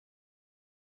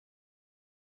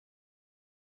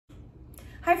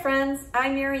Hi friends,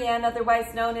 I'm Marianne,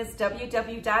 otherwise known as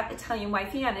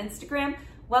www.ItalianWifey on Instagram.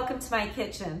 Welcome to my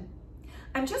kitchen.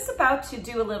 I'm just about to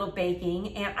do a little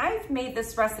baking, and I've made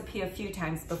this recipe a few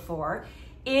times before.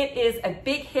 It is a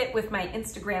big hit with my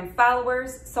Instagram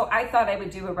followers, so I thought I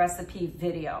would do a recipe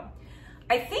video.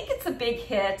 I think it's a big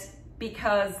hit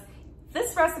because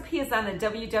this recipe is on the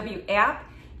WW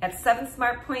app at 7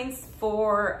 smart points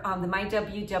for the My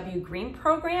WW Green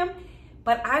program,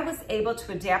 but I was able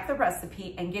to adapt the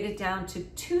recipe and get it down to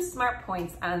 2 smart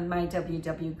points on My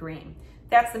WW Green.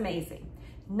 That's amazing.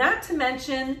 Not to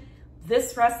mention,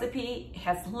 this recipe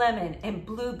has lemon and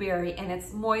blueberry and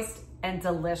it's moist and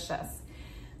delicious.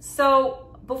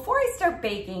 So before I start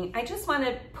baking, I just want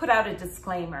to put out a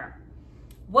disclaimer.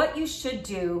 What you should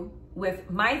do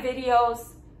with my videos,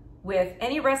 with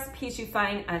any recipes you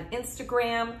find on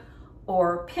Instagram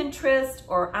or Pinterest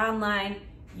or online,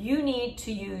 you need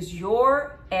to use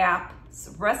your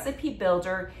app's recipe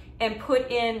builder and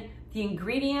put in the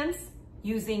ingredients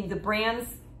using the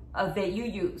brands that you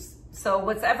use. So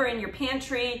whatever in your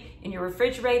pantry, in your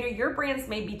refrigerator, your brands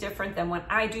may be different than what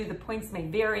I do. The points may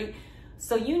vary.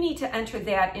 So you need to enter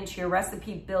that into your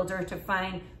recipe builder to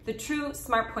find the true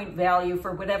smart point value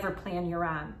for whatever plan you're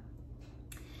on.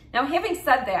 Now, having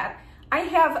said that, I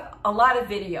have a lot of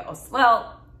videos.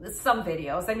 Well, some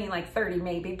videos, I mean like 30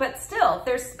 maybe, but still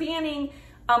they're spanning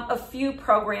a few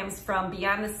programs from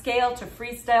Beyond the Scale to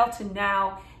Freestyle to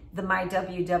now the My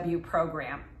WW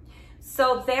program.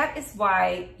 So that is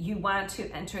why you want to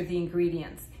enter the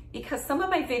ingredients, because some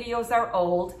of my videos are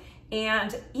old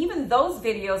and even those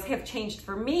videos have changed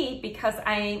for me because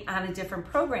I'm on a different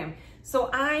program. So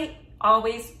I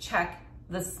always check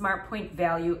the smart point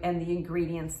value and the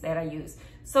ingredients that I use.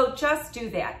 So just do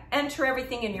that. Enter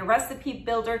everything in your recipe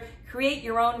builder, create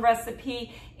your own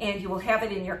recipe, and you will have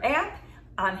it in your app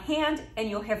on hand, and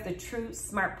you'll have the true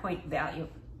smart point value.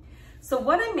 So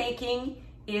what I'm making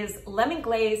is lemon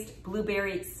glazed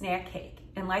blueberry snack cake.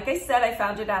 And like I said, I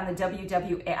found it on the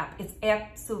WW app. It's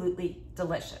absolutely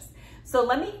delicious. So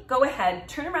let me go ahead,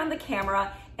 turn around the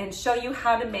camera, and show you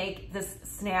how to make this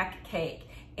snack cake.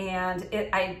 And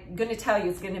I'm gonna tell you,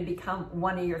 it's gonna become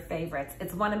one of your favorites.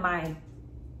 It's one of mine.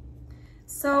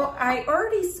 So I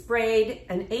already sprayed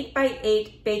an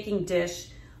 8x8 baking dish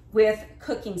with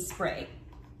cooking spray.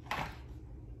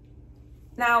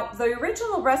 Now, the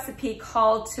original recipe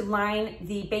called to line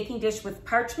the baking dish with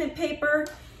parchment paper,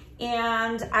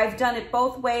 and I've done it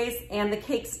both ways, and the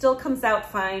cake still comes out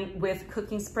fine with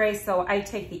cooking spray, so I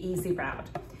take the easy route.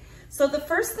 So the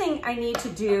first thing I need to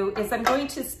do is I'm going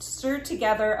to stir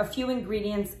together a few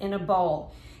ingredients in a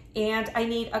bowl. And I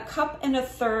need 1.3 cups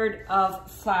of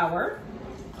flour.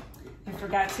 I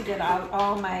forgot to get out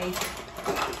all my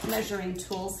measuring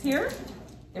tools here.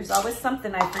 There's always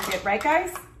something I forget, right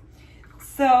guys?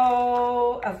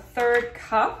 So 1/3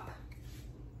 cup.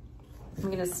 I'm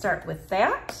gonna start with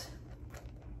that.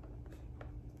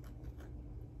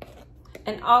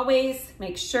 And always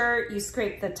make sure you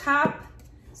scrape the top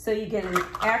so you get an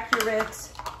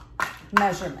accurate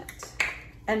measurement.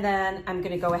 And then I'm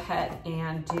gonna go ahead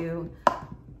and do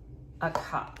 1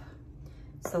 cup.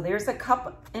 So there's 1.3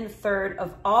 cups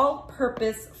of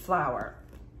all-purpose flour.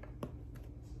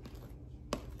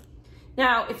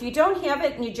 Now, if you don't have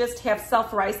it and you just have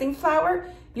self-rising flour,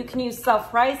 you can use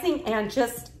self-rising and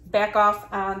just back off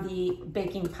on the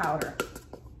baking powder.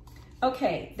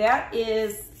 Okay, that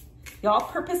is the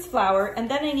all-purpose flour. And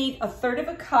then I need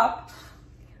 1/3 cup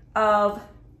of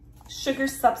sugar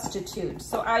substitute.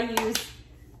 So I use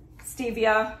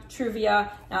stevia,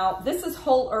 Truvia. Now this is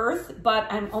whole earth, but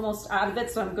I'm almost out of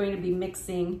it, so I'm going to be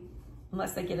mixing,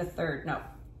 unless I get 1/3. No,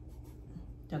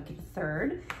 don't get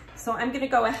 1/3. So I'm gonna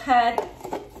go ahead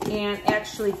and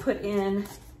actually put in,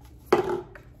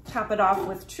 top it off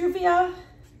with Truvia.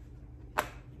 I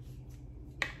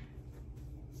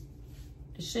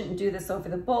shouldn't do this over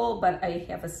the bowl, but I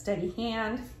have a steady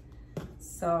hand,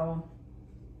 so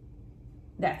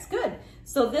that's good.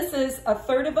 So this is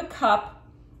 1/3 cup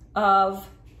of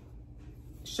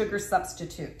sugar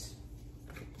substitute.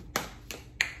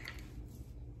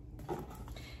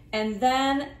 And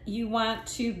then you want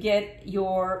to get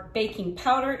your baking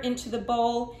powder into the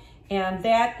bowl, and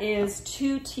that is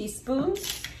 2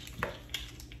 teaspoons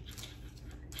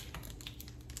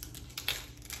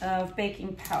of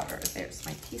baking powder. There's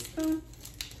my teaspoon.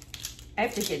 I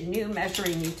have to get new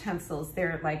measuring utensils.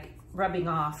 They're like rubbing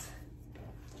off.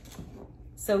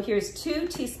 So here's 2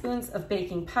 teaspoons of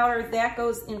baking powder. That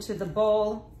goes into the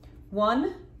bowl.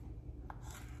 1,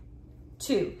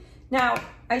 2. Now,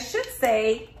 I should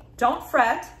say, don't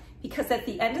fret, because at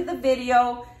the end of the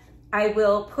video, I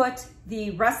will put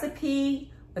the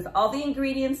recipe with all the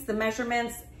ingredients, the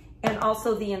measurements, and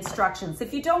also the instructions.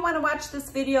 If you don't want to watch this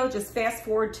video, just fast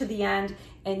forward to the end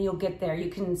and you'll get there. You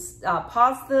can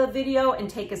pause the video and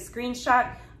take a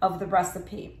screenshot of the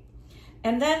recipe.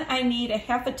 And then I need a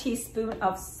half a teaspoon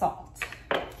of salt.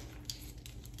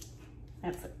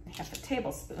 That's a half a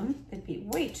tablespoon. It'd be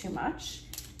way too much.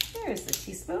 There's a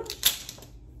teaspoon.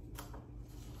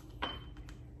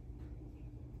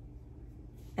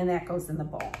 And that goes in the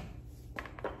bowl.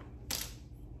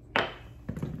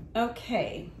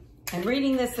 Okay, I'm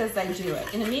reading this as I do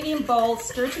it. In a medium bowl,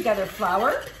 stir together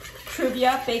flour,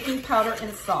 Truvia, baking powder,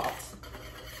 and salt.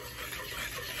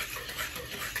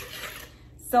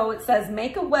 So it says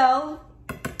make a well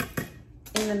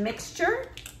in the mixture,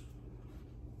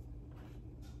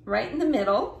 right in the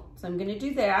middle. So I'm gonna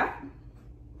do that.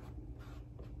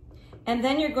 And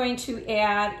then you're going to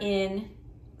add in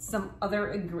some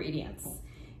other ingredients.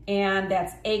 And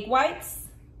that's egg whites.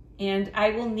 And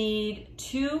I will need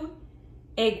 2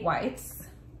 egg whites.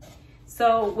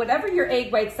 So whatever your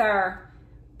egg whites are,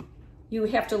 you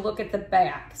have to look at the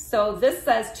back. So this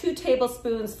says 2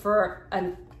 tablespoons for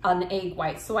an egg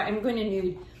white. So I'm going to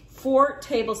need 4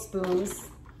 tablespoons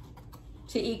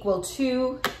to equal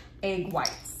 2 egg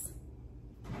whites.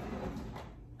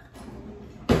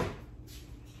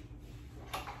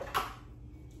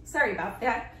 Sorry about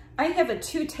that. I have a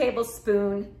 2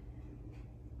 tablespoon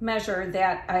measure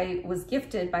that I was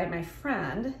gifted by my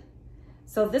friend.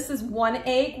 So this is 1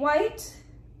 egg white,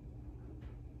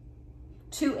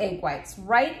 2 egg whites,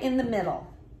 right in the middle.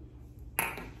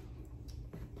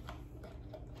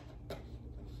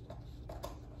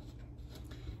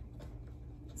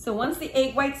 So once the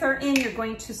egg whites are in, you're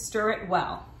going to stir it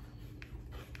well.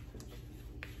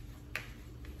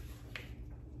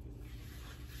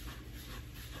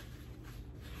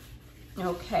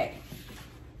 Okay.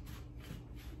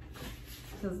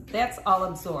 So that's all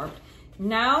absorbed.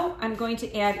 Now I'm going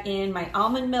to add in my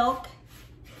almond milk,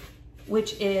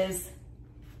 which is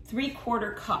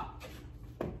 3/4 cup.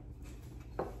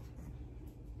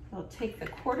 I'll take the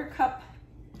 1/4 cup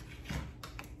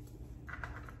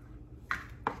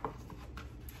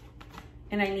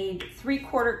and I need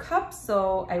 3/4 cups,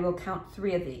 so I will count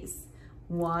 3 of these.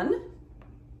 1,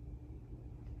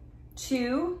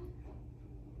 2,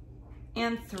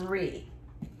 and 3.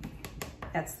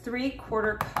 That's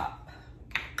 3/4 cup.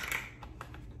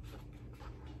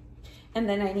 And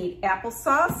then I need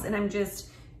applesauce, and I'm just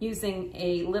using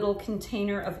a little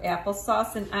container of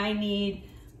applesauce, and I need,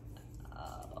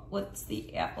 what's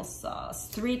the applesauce?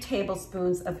 3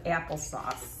 tablespoons of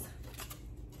applesauce.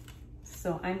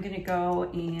 So I'm gonna go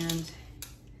and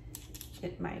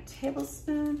get my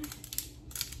tablespoon.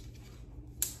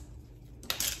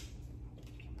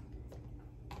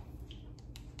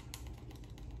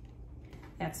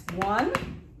 That's 1,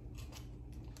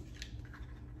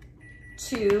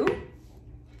 2.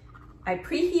 I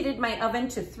preheated my oven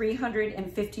to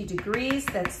 350 degrees.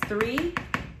 That's 3.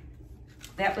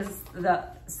 That was the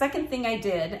second thing I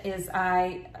did is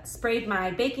I sprayed my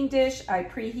baking dish. I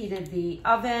preheated the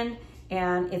oven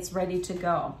and it's ready to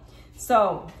go.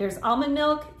 So there's almond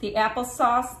milk, the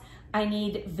applesauce. I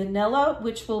need vanilla,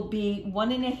 which will be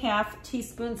 1½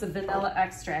 teaspoons of vanilla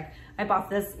extract. I bought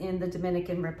this in the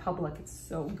Dominican Republic. It's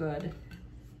so good.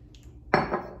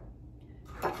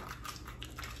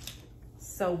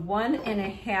 So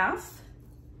 1½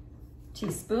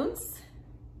 teaspoons.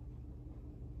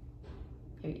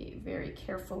 Be very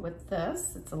careful with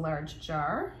this. It's a large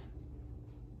jar.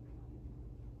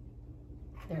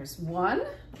 There's 1.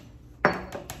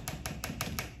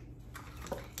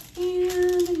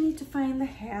 And I need to find the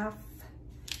half.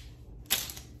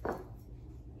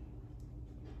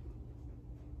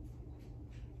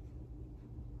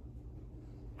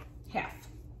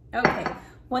 Okay,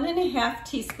 1½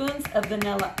 teaspoons of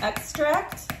vanilla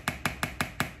extract,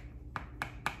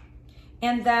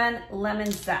 and then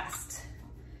lemon zest.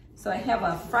 So I have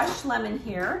a fresh lemon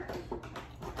here.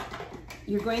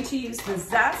 You're going to use the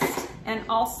zest and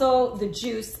also the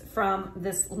juice from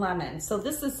this lemon. So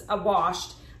this is a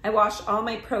washed. I wash all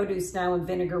my produce now in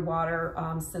vinegar water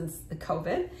since the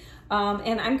COVID.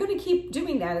 And I'm going to keep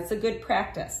doing that. It's a good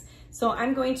practice. So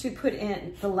I'm going to put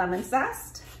in the lemon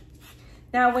zest.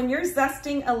 Now, when you're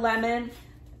zesting a lemon,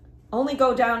 only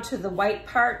go down to the white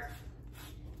part.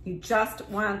 You just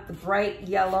want the bright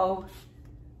yellow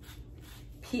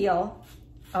peel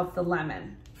of the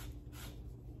lemon.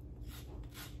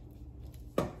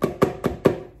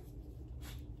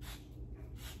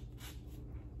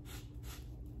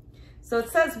 So it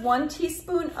says 1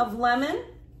 teaspoon of lemon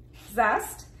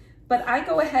zest, but I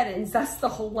go ahead and zest the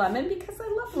whole lemon because I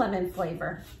love lemon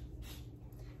flavor.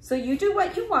 So you do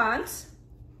what you want.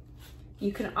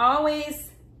 You can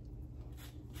always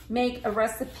make a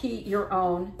recipe your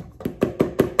own,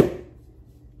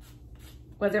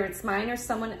 whether it's mine or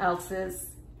someone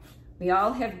else's. We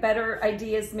all have better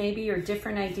ideas maybe, or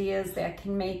different ideas that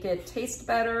can make it taste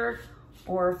better,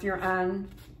 or if you're on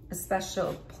a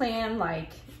special plan like,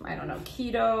 I don't know,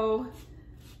 keto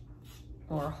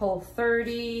or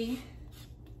Whole30.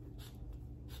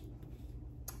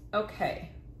 Okay,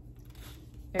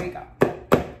 there you go.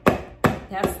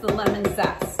 That's the lemon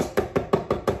zest.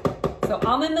 So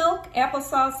almond milk,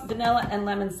 applesauce, vanilla, and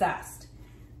lemon zest.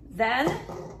 Then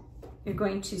you're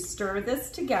going to stir this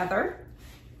together.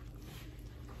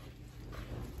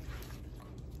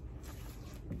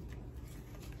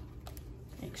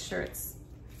 Make sure it's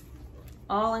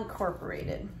all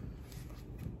incorporated.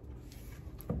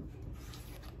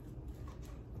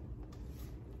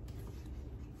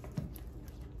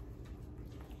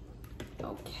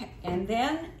 Okay, and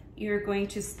then you're going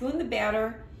to spoon the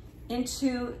batter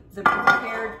into the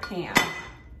prepared pan.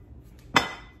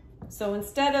 So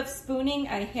instead of spooning,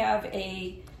 I have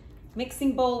a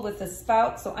mixing bowl with a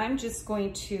spout, so I'm just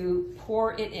going to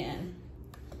pour it in.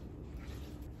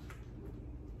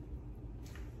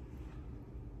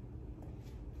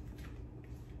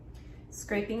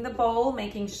 Scraping the bowl,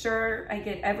 making sure I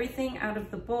get everything out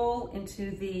of the bowl into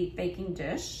the baking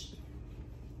dish.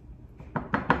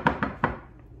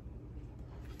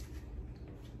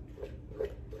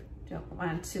 Don't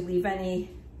want to leave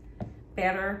any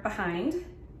batter behind.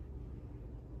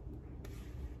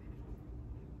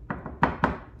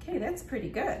 Okay, that's pretty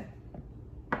good.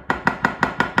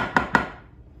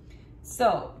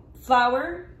 So,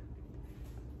 flour,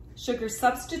 sugar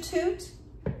substitute,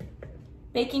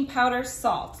 baking powder,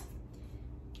 salt.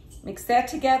 Mix that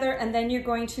together, and then you're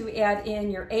going to add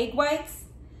in your egg whites,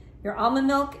 your almond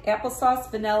milk, applesauce,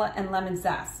 vanilla, and lemon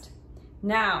zest.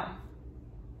 Now,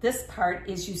 this part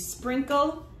is you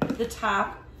sprinkle the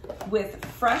top with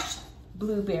fresh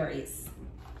blueberries.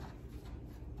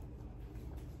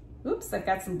 Oops, I've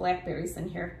got some blackberries in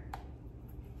here.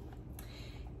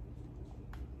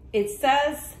 It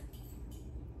says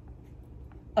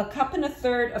 1.25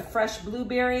 cups of fresh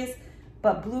blueberries,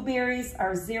 but blueberries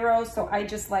are 0, so I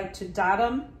just like to dot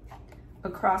them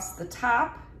across the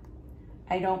top.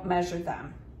 I don't measure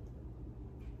them.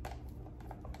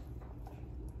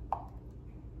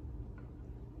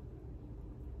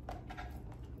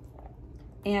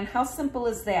 And how simple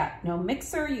is that? No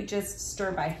mixer, you just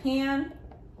stir by hand.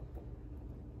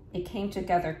 It came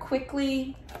together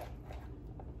quickly,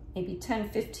 maybe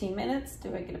 10-15 minutes.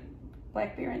 Do I get a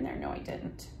blackberry in there? No, I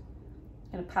didn't.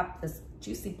 I'm gonna pop this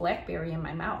juicy blackberry in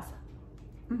my mouth.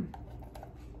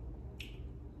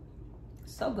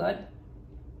 So good.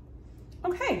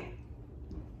 Okay.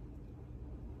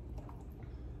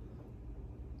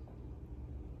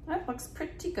 That looks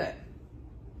pretty good.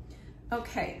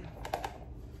 Okay.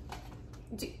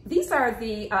 These are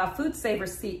the food saver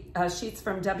sheets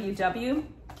from WW.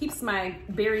 Keeps my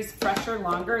berries fresher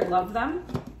longer. I love them.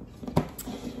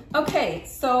 Okay,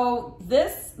 so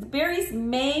the berries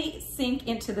may sink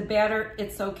into the batter.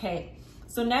 It's okay.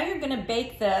 So now you're gonna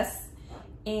bake this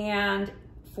and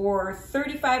for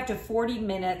 35 to 40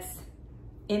 minutes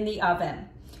in the oven.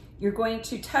 You're going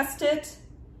to test it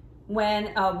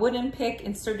when a wooden pick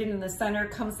inserted in the center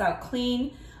comes out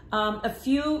clean. A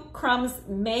few crumbs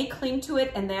may cling to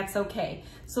it, and that's okay.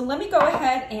 So let me go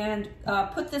ahead and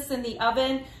put this in the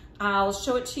oven. I'll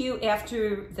show it to you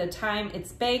after the time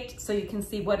it's baked so you can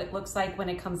see what it looks like when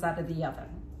it comes out of the oven.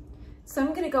 So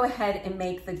I'm gonna go ahead and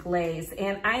make the glaze,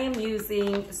 and I am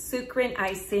using Sukrin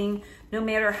icing. No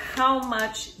matter how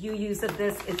much you use of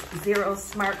this, it's 0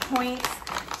 smart points.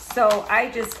 So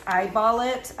I just eyeball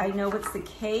it. I know it's the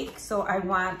cake, so I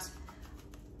want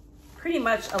pretty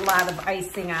much a lot of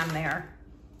icing on there.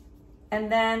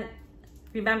 And then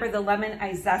remember the lemon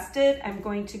I zested. I'm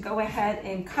going to go ahead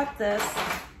and cut this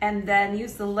and then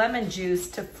use the lemon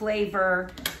juice to flavor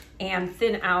and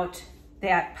thin out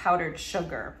that powdered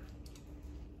sugar.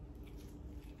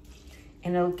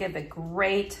 And it'll give a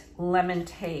great lemon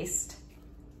taste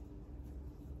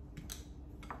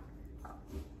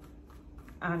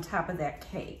on top of that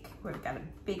cake. We've got a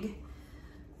big.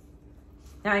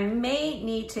 Now I may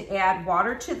need to add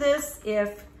water to this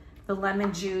if the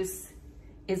lemon juice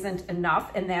isn't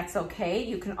enough, and that's okay.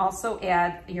 You can also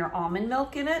add your almond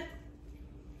milk in it.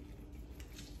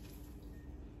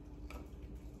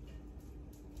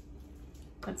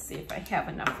 Let's see if I have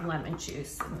enough lemon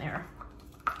juice in there.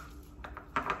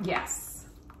 Yes,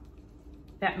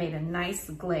 that made a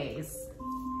nice glaze.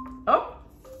 Oh,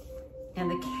 and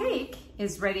the cake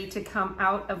is ready to come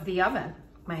out of the oven.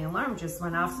 My alarm just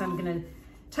went off, so I'm gonna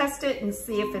test it and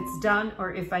see if it's done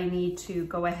or if I need to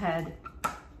go ahead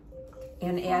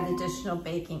and add additional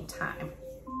baking time.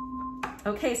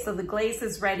 Okay, so the glaze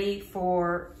is ready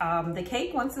for the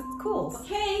cake once it cools.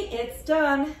 Okay, it's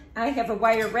done. I have a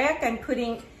wire rack. I'm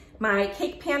putting my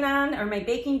cake pan on, or my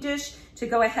baking dish, to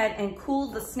go ahead and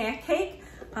cool the snack cake.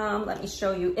 Let me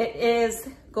show you. It is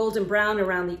golden brown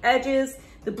around the edges.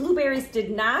 The blueberries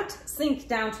did not sink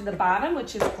down to the bottom,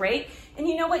 which is great. And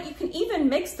you know what? You can even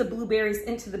mix the blueberries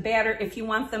into the batter if you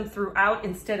want them throughout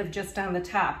instead of just on the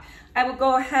top. I will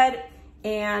go ahead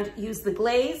and use the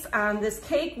glaze on this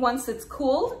cake once it's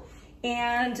cooled,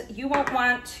 and you won't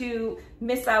want to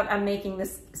miss out on making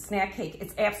this snack cake.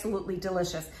 It's absolutely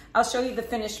delicious. I'll show you the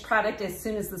finished product as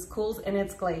soon as this cools and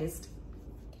it's glazed.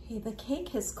 Okay, the cake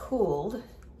has cooled,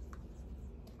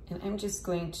 and I'm just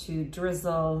going to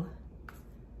drizzle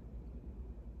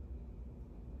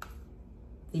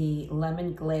the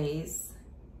lemon glaze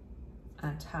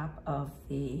on top of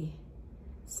the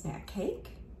snack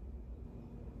cake.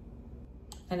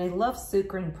 And I love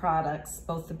Sukrin products,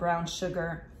 both the brown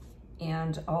sugar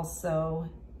and also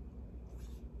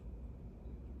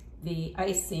the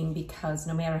icing, because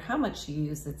no matter how much you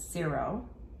use, it's zero.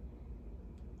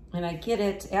 And I get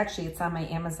it, actually it's on my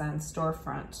Amazon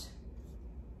storefront.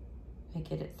 I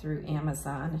get it through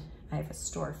Amazon. I have a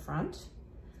storefront.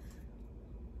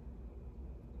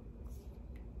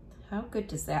 How good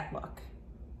does that look?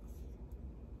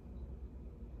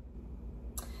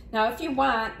 Now, if you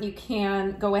want, you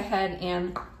can go ahead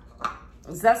and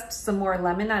zest some more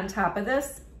lemon on top of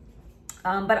this,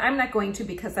 but I'm not going to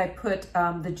because I put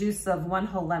the juice of 1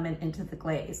 whole lemon into the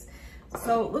glaze.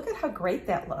 So look at how great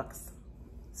that looks.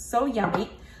 So yummy.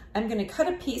 I'm gonna cut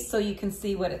a piece so you can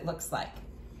see what it looks like.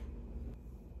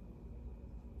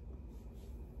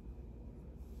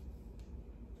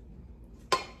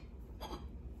 Look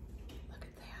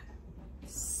at that.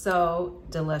 So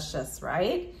delicious,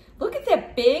 right? Look at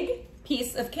that big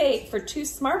piece of cake for 2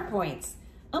 Smart Points.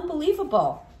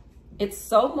 Unbelievable. It's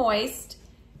so moist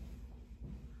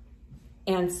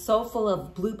and so full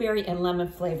of blueberry and lemon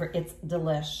flavor. It's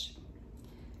delish.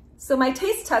 So my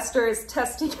taste tester is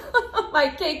testing my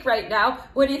cake right now.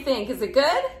 What do you think? Is it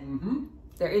good? Mm-hmm.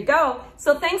 There you go.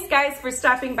 So thanks guys for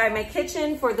stopping by my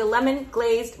kitchen for the lemon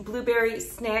glazed blueberry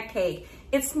snack cake.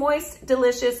 It's moist,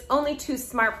 delicious, only 2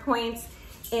 Smart Points,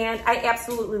 and I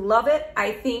absolutely love it.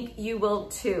 I think you will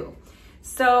too.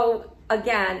 So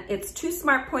again, it's 2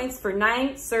 Smart Points for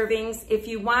 9 servings. If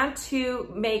you want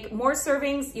to make more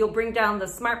servings, you'll bring down the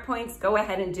Smart Points, go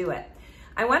ahead and do it.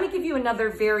 I want to give you another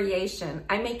variation.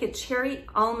 I make a cherry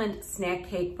almond snack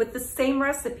cake with the same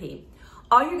recipe.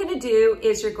 All you're going to do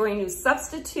is you're going to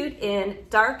substitute in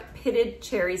dark pitted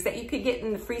cherries that you could get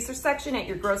in the freezer section at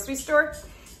your grocery store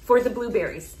for the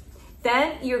blueberries.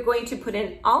 Then you're going to put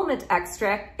in almond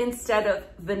extract instead of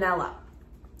vanilla.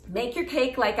 Make your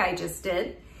cake like I just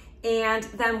did, and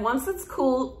then once it's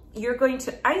cool, you're going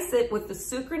to ice it with the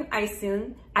Sukrin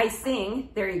icing,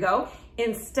 there you go.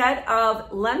 Instead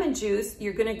of lemon juice,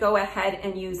 you're gonna go ahead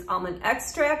and use almond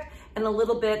extract and a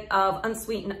little bit of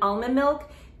unsweetened almond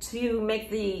milk to make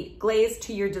the glaze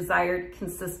to your desired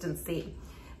consistency.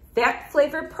 That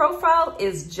flavor profile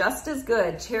is just as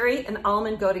good. Cherry and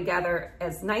almond go together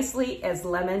as nicely as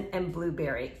lemon and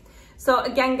blueberry. So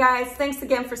again, guys, thanks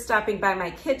again for stopping by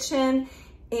my kitchen,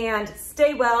 and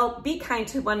stay well, be kind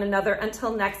to one another.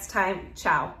 Until next time,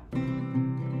 ciao.